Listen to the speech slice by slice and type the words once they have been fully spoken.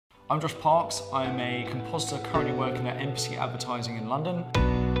I'm Josh Parks. I'm a compositor currently working at MPC Advertising in London.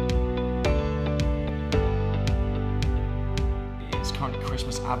 It's currently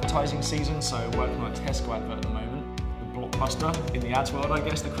Christmas advertising season, so working on a Tesco advert at the moment. The blockbuster in the ads world, I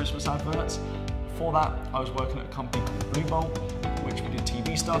guess, the Christmas adverts. Before that, I was working at a company called Blue Bowl, which we did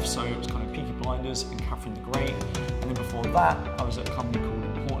TV stuff, so it was kind of Peaky Blinders and Catherine the Great. And then before that, I was at a company called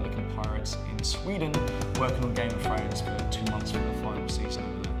in Sweden, working on Game of Thrones for 2 months for the final season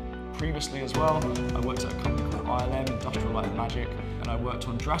over there. Previously as well, I worked at a company called ILM, Industrial Light and Magic, and I worked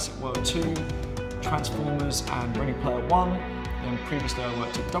on Jurassic World 2, Transformers and Ready Player One. Then previously I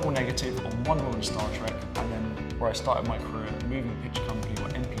worked at Double Negative on Wonder Woman and Star Trek, and then where I started my career at the moving picture company or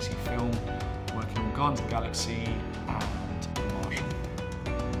MPC Film, working on Guardians of the Galaxy and The Martian.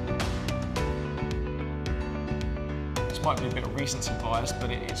 Might be a bit of recency bias,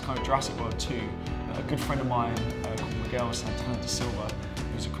 but it's kind of Jurassic World 2. A good friend of mine called Miguel Santana da Silva,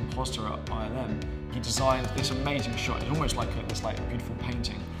 who's a compositor at ILM, he designed this amazing shot. It's almost like this beautiful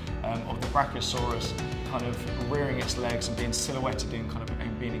painting of the Brachiosaurus kind of rearing its legs and being silhouetted in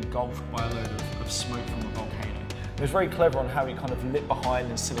and being engulfed by a load of smoke from a volcano. It was very clever on how he kind of lit behind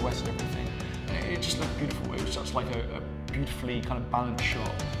and silhouetted everything. It just looked beautiful. It was just like a beautifully kind of balanced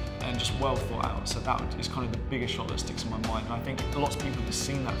shot, and just well thought out. So that is kind of the biggest shot that sticks in my mind. And I think lots of people who've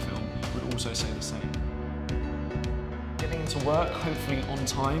seen that film would also say the same. Getting into work, hopefully on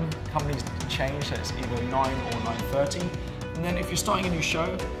time. Companies change, so it's either 9 or 9:30. And then if you're starting a new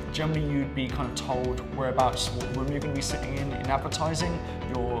show, generally you'd be kind of told whereabouts, what room you're going to be sitting in advertising.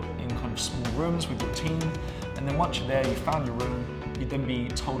 You're in kind of small rooms with your team. And then once you're there, you found your room, you'd then be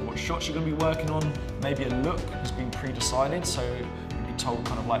told what shots you're going to be working on. Maybe a look has been pre-decided, so told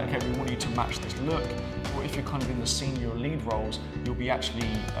kind of like, okay, we want you to match this look. Or if you're kind of in the senior or lead roles, you'll be actually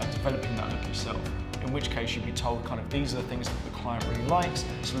developing that look yourself. In which case you'd be told kind of these are the things that the client really likes,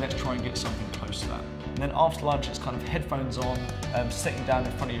 so let's try and get something close to that. And then after lunch, it's kind of headphones on, sitting down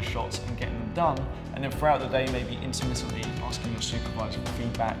in front of your shots and getting them done. And then throughout the day, maybe intermittently asking your supervisor for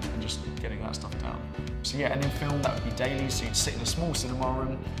feedback and just getting that stuff down. So yeah, and in film, that would be daily, so you'd sit in a small cinema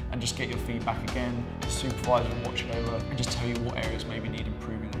room and just get your feedback again. The supervisor would watch it over and just tell you what areas maybe need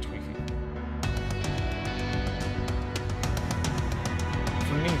improving or tweaking.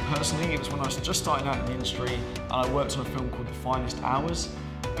 For me personally, it was when I was just starting out in the industry and I worked on a film called The Finest Hours.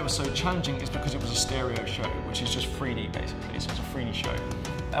 It was so challenging is because it was a stereo show, which is just 3D basically, so it's a 3D show.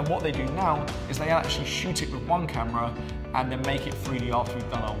 And what they do now is they actually shoot it with one camera and then make it 3D after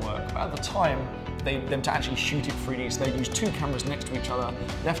we've done our work. But at the time, them to actually shoot it 3D, so they use 2 cameras next to each other,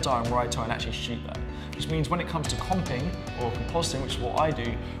 left eye and right eye, and actually shoot that. Which means when it comes to comping or compositing, which is what I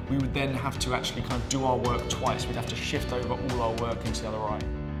do, we would then have to actually kind of do our work twice. We'd have to shift over all our work into the other eye.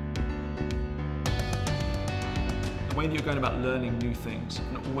 The way that you're going about learning new things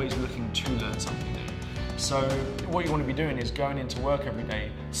and always looking to learn something new. So what you want to be doing is going into work every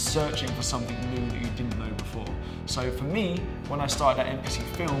day, searching for something new that you didn't know before. So for me, when I started at MPC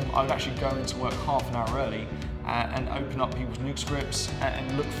Film, I would actually go into work half an hour early and open up people's nuke scripts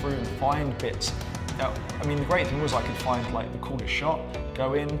and look through and find bits. Now, I mean, the great thing was I could find like the coolest shot,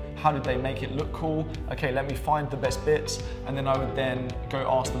 go in, how did they make it look cool? Okay, let me find the best bits, and then I would then go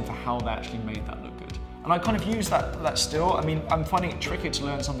ask them for how they actually made that look good. And I kind of use that still. I mean, I'm finding it tricky to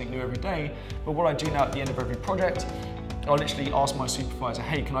learn something new every day, but what I do now at the end of every project, I'll literally ask my supervisor,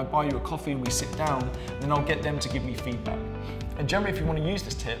 hey, can I buy you a coffee, and we sit down, and then I'll get them to give me feedback. And generally, if you want to use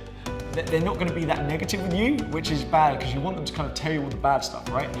this tip, they're not going to be that negative with you, which is bad because you want them to kind of tell you all the bad stuff,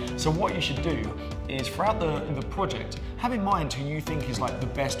 right? So what you should do is throughout the project, have in mind who you think is like the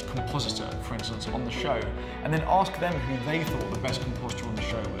best compositor, for instance, on the show, and then ask them who they thought the best compositor on the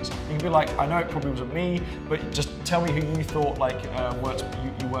show was. You can be like, I know it probably wasn't me, but just tell me who you thought like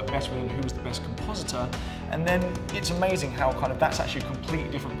you worked best with and who was the best compositor. And then it's amazing how kind of that's actually a completely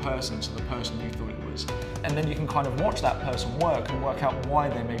different person to the person you thought it was. And then you can kind of watch that person work and work out why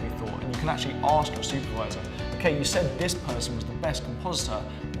they maybe thought. And you can actually ask your supervisor, okay, you said this person was the best compositor,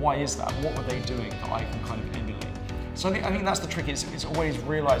 why is that? What were they doing that I can kind of emulate? So I think that's the trick, it's always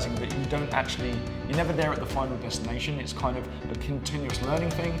realizing that you're never there at the final destination. It's kind of a continuous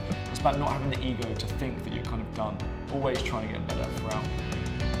learning thing. It's about not having the ego to think that you're kind of done. Always trying to get better throughout.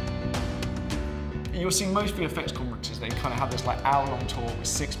 You'll see most VFX conferences, they kind of have this like hour-long talk with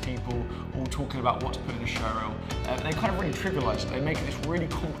 6 people all talking about what to put in a show reel. And they kind of really trivialize it. They make it this really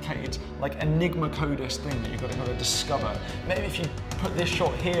complicated, like enigma code-esque thing that you've got to discover. Maybe if you put this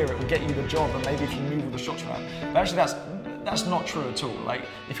shot here, it will get you the job, and maybe if you move all the shots around. But actually that's not true at all. Like,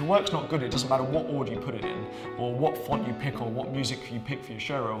 if your work's not good, it doesn't matter what order you put it in, or what font you pick, or what music you pick for your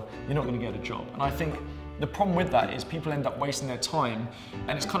show reel, you're not going to get a job. And I think The problem with that is people end up wasting their time,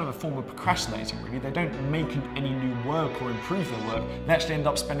 and it's kind of a form of procrastinating really. They don't make any new work or improve their work. They actually end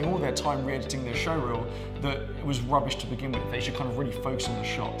up spending all their time re-editing their showreel that it was rubbish to begin with. They should kind of really focus on the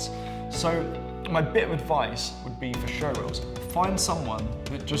shots. So my bit of advice would be for showreels, find someone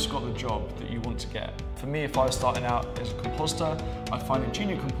that just got the job that you want to get. For me, if I was starting out as a compositor, I'd find a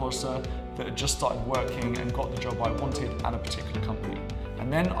junior compositor that had just started working and got the job I wanted at a particular company.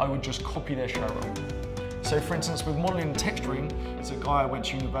 And then I would just copy their showreel. So for instance, with modelling and texturing, there's a guy I went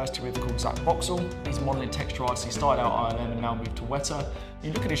to university with called Zach Boxall. He's a modelling texture artist. He started out ILM and now moved to Weta.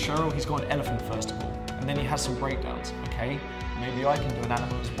 You look at his showreel, he's got an elephant first of all, and then he has some breakdowns, okay? Maybe I can do an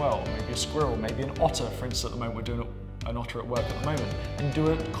animal as well, maybe a squirrel, maybe an otter. For instance, at the moment we're doing an otter at work at the moment,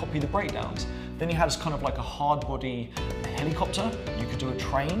 and copy the breakdowns. Then he has kind of like a hard body helicopter. You could do a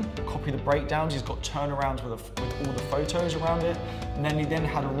train, copy the breakdowns. He's got turnarounds with all the photos around it. And then he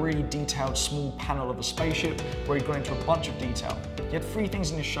had a really detailed small panel of a spaceship where he got into a bunch of detail. He had 3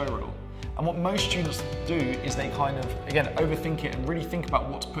 things in his showreel. And what most students do is they kind of, again, overthink it and really think about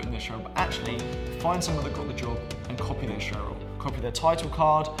what to put in their showreel, but actually find someone that got the job and copy their showreel. Copy their title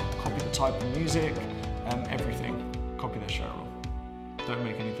card, copy the type of music, everything. Copy their showreel. Don't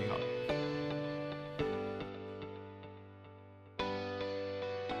make anything up.